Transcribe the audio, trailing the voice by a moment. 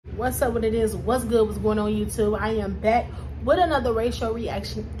What's up, what it is, what's good, what's going on YouTube? I am back with another racial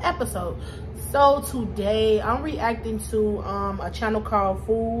reaction episode. So today I'm reacting to a channel called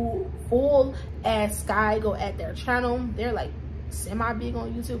Full As Sky. Go at their channel. They're like semi big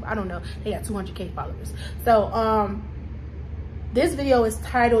on YouTube. I don't know, they got 200k followers. So this video is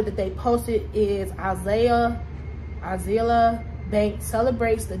titled, that they posted, is Azealia Banks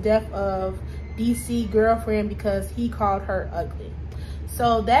celebrates the death of DC girlfriend because he called her ugly.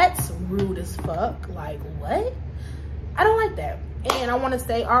 So that's rude as fuck. Like, what? I don't like that. And I want to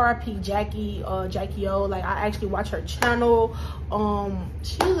say RIP Jackie O. Like, I actually watch her channel.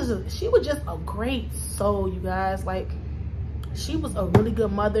 She was just a great soul, you guys. Like, she was a really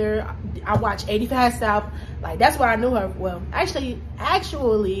good mother. I watched 85 South. Like, that's where I knew her. Well, actually I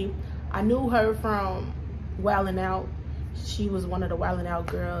knew her from Wildin' Out. She was one of the Wildin' Out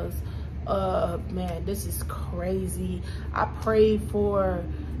girls. Man, this is crazy. I pray for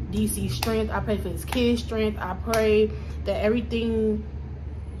DC's strength. I pray for his kids' strength. I pray that everything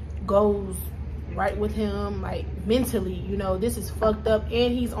goes right with him, like mentally. You know, this is fucked up,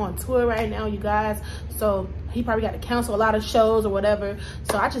 and he's on tour right now, you guys, so he probably got to cancel a lot of shows or whatever.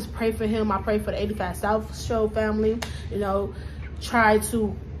 So I just pray for him. I pray for the 85 South show family. You know, try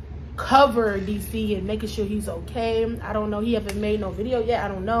to cover DC and making sure he's okay. I don't know, he haven't made no video yet. I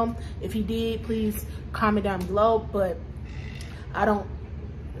don't know. If he did, please comment down below. But I don't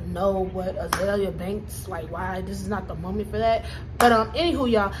know what Azealia Banks, like, why this is not the moment for that. But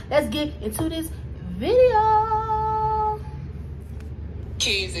anywho, y'all, let's get into this video.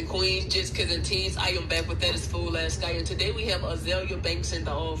 Kings and queens, just cause and teens, I am back with that is Full As Sky, and today we have Azealia Banks in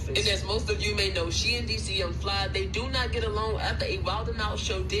the office. And as most of you may know, she and DC Youngfly, they do not get along after a Wildin' Out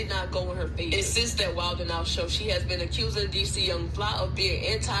show did not go in her favor. And since that Wildin' Out show, she has been accusing DC Youngfly of being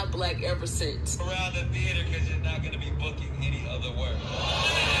anti-black ever since. Around the theater, cause you're not gonna be booking any other work.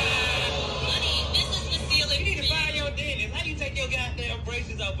 You need to find your dentist. How you take your goddamn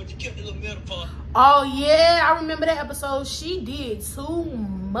braces off, but you kept the little middle part? Oh yeah, I remember that episode. She did too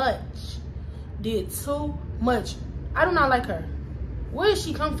much. I do not like her. Where did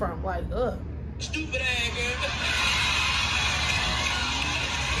she come from? Like, Stupid ass girl.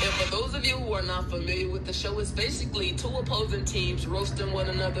 And for those of you who are not familiar with the show, it's basically two opposing teams roasting one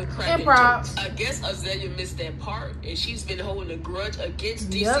another, cracking jokes. I guess Azealia missed that part, and she's been holding a grudge against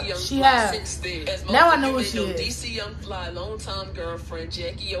DC Youngfly since then. As most now I of know you what may she know, is. DC Youngfly longtime girlfriend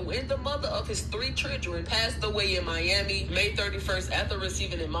Jackie O, and the mother of his 3 children, passed away in Miami May 31st after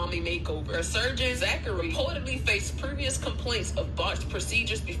receiving a mommy makeover. Her surgeon Zachary reportedly faced previous complaints of botched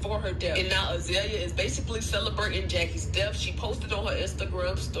procedures before her death, and now Azealia is basically celebrating Jackie's death. She posted on her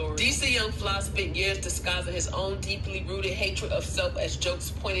Instagram story. DC Youngfly spent years disguising his own deeply rooted hatred of self as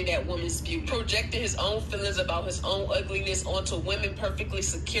jokes pointed at women's beauty, projecting his own feelings about his own ugliness onto women perfectly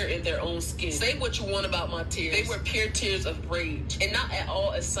secure in their own skin. Say what you want about my tears, they were pure tears of rage, and not at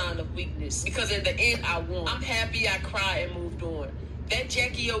all a sign of weakness, because in the end I won. I'm happy I cried and moved on. That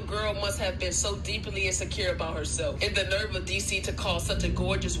Jackie O girl must have been so deeply insecure about herself. And the nerve of DC to call such a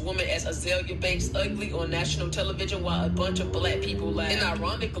gorgeous woman as Azealia Banks ugly on national television while a bunch of black people laugh. And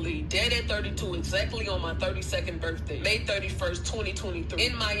ironically, dead at 32, exactly on my 32nd birthday, May 31st, 2023,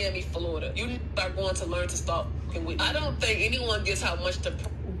 in Miami, Florida. You are going to learn to stop with me. I don't think anyone gets how much to...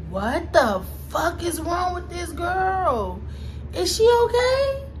 What the fuck is wrong with this girl? Is she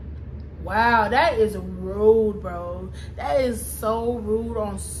okay? Wow, that is rude, bro. That is so rude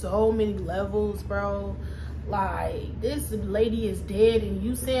on so many levels, bro. Like, this lady is dead and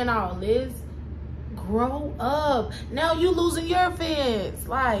you saying all this? Grow up. Now you losing your fans.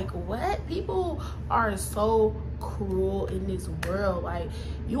 Like, what? People are so cruel in this world. Like,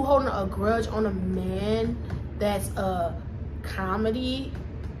 you holding a grudge on a man that's a comedy.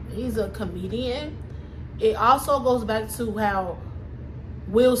 He's a comedian. It also goes back to how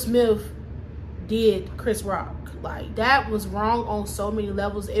Will Smith did Chris Rock. Like, that was wrong on so many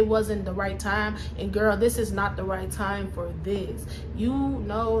levels. It wasn't the right time, and girl, this is not the right time for this.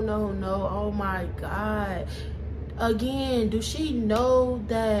 No, oh my God. Again, do she know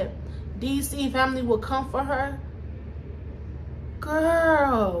that DC family will come for her?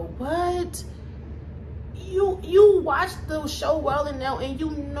 Girl, what? You watch the show Wildin' Now, and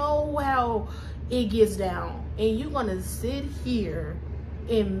you know how it gets down, and you're gonna sit here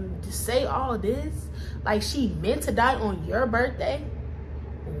and say all this? Like, she meant to die on your birthday?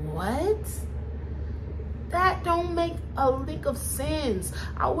 What? That don't make a lick of sense.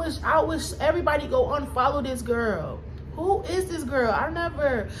 I wish everybody go unfollow this girl. Who is this girl?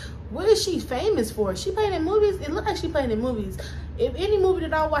 What is she famous for? She playing in movies? It look like she playing in movies. If any movie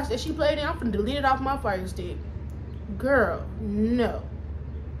that I watch that she played in, I'm gonna delete it off my Fire Stick. Girl, no.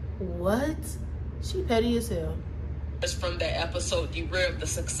 What? She petty as hell. From that episode derailed the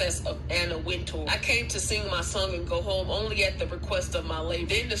success of Anna Wintour. I came to sing my song and go home only at the request of my label.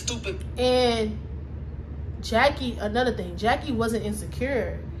 Then the stupid... And Jackie, another thing, Jackie wasn't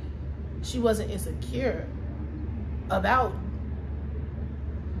insecure. She wasn't insecure about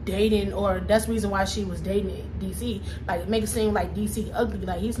dating, or that's the reason why she was dating DC. Like, make it seem like DC ugly.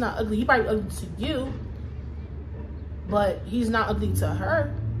 Like, he's not ugly. He probably ugly to you, but he's not ugly to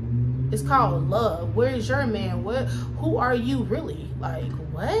her. It's called love. Where's your man? Who are you really? Like,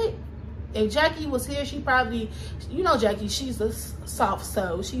 what? If Jackie was here, she probably, you know, Jackie, she's a soft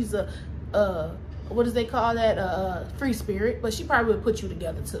soul. She's a what does they call that? Free spirit. But she probably would put you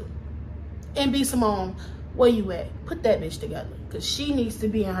together too. And B Simone, where you at? Put that bitch together, because she needs to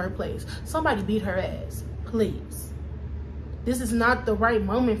be in her place. Somebody beat her ass, please. This is not the right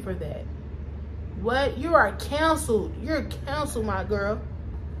moment for that. What? You are canceled. You're canceled, my girl.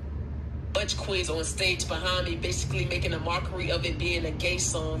 Bunch queens on stage behind me, basically making a mockery of it being a gay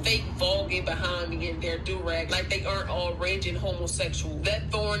song. Fake voguing behind me in their do-rag, like they aren't all raging homosexual. That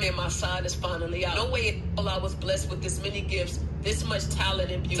thorn in my side is finally out. No way in hell I was blessed with this many gifts, this much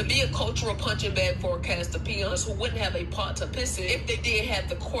talent and beauty. To be a cultural punching bag for a cast of peons who wouldn't have a pot to piss in if they did have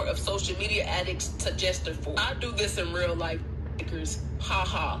the court of social media addicts to gesture for. I do this in real life, ha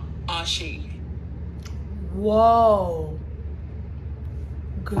ha, ashi. Whoa.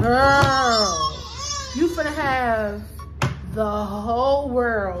 Girl, you finna have the whole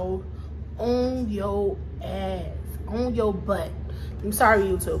world on your ass, on your butt. I'm sorry,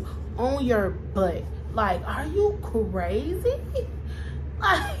 YouTube, on your butt. Like, are you crazy?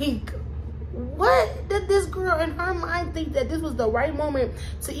 Like, what did this girl in her mind think that this was the right moment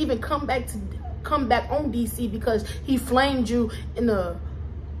to even come back on DC because he flamed you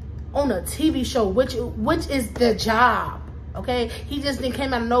on a TV show, which is the job. Okay, he just then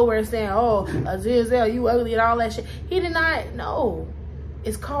came out of nowhere saying, "Oh, Azealia, you ugly," and all that shit. He did not know.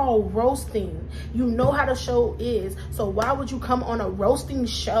 It's called roasting. You know how the show is, so why would you come on a roasting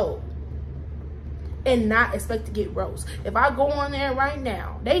show and not expect to get roast? If I go on there right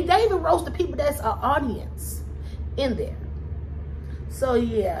now, they even roast the people that's an audience in there. So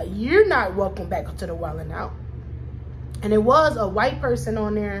yeah, you're not welcome back to the Wild 'N Out. And it was a white person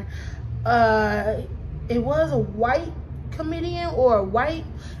on there. It was a white comedian or a white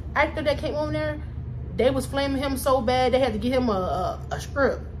actor that came on there. They was flaming him so bad they had to give him a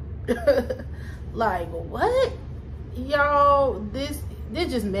script. Like, what? Y'all, this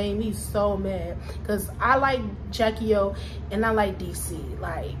just made me so mad, because I like Jackie O and I like DC.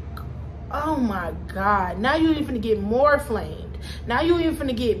 Like, oh my God, now you even finna get more flamed. Now you even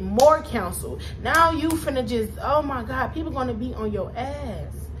finna get more canceled. Now you finna just, oh my God, people gonna be on your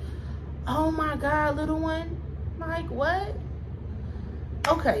ass. Oh my God, little one. Like, what?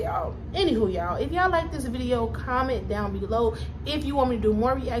 Okay, y'all. Anywho, y'all, if y'all like this video, comment down below. If you want me to do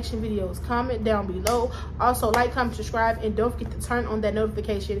more reaction videos, comment down below. Also, like, comment, subscribe, and don't forget to turn on that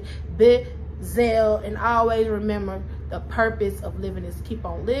notification bell. And always remember, the purpose of living is to keep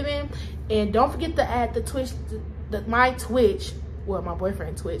on living. And don't forget to add the Twitch, my Twitch, well, my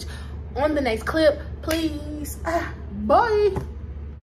boyfriend Twitch, on the next clip, please. Bye.